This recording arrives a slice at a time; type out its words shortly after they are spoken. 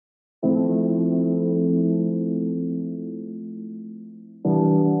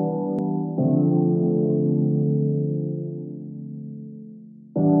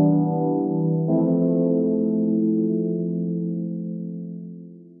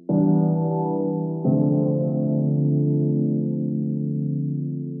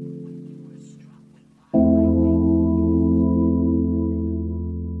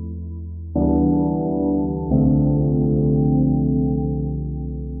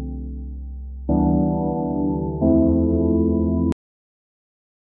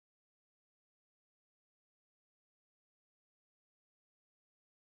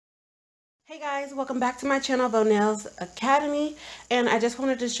Hey guys, welcome back to my channel, VoNailz Academy, and I just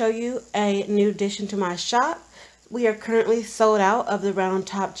wanted to show you a new addition to my shop. We are currently sold out of the round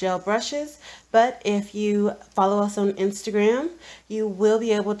top gel brushes, but if you follow us on Instagram, you will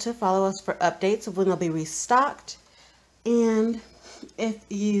be able to follow us for updates of when they'll be restocked. And if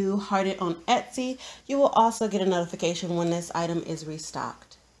you heart it on Etsy, you will also get a notification when this item is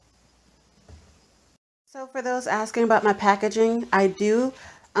restocked. So for those asking about my packaging, I do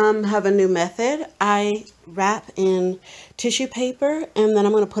have a new method. I wrap in tissue paper and then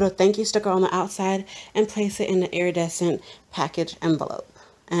I'm going to put a thank you sticker on the outside and place it in the iridescent package envelope.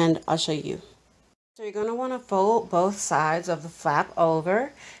 And I'll show you. So you're going to want to fold both sides of the flap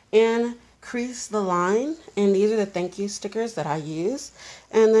over and crease the line. And these are the thank you stickers that I use.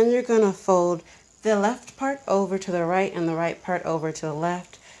 And then you're going to fold the left part over to the right and the right part over to the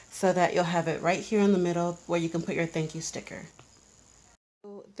left, so that you'll have it right here in the middle where you can put your thank you sticker.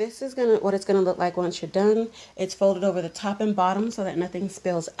 So this is what it's gonna look like once you're done. It's folded over the top and bottom so that nothing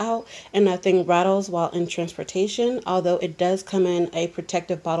spills out and nothing rattles while in transportation, although it does come in a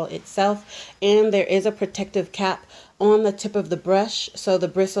protective bottle itself, and there is a protective cap on the tip of the brush so the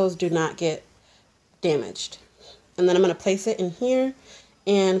bristles do not get damaged. And then I'm gonna place it in here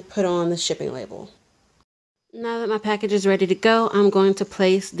and put on the shipping label. Now that my package is ready to go, I'm going to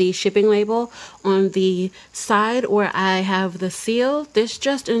place the shipping label on the side where I have the seal. This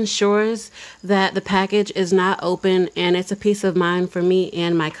just ensures that the package is not open, and it's a peace of mind for me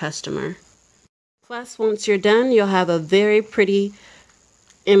and my customer. Plus, once you're done, you'll have a very pretty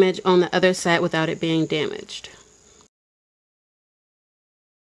image on the other side without it being damaged.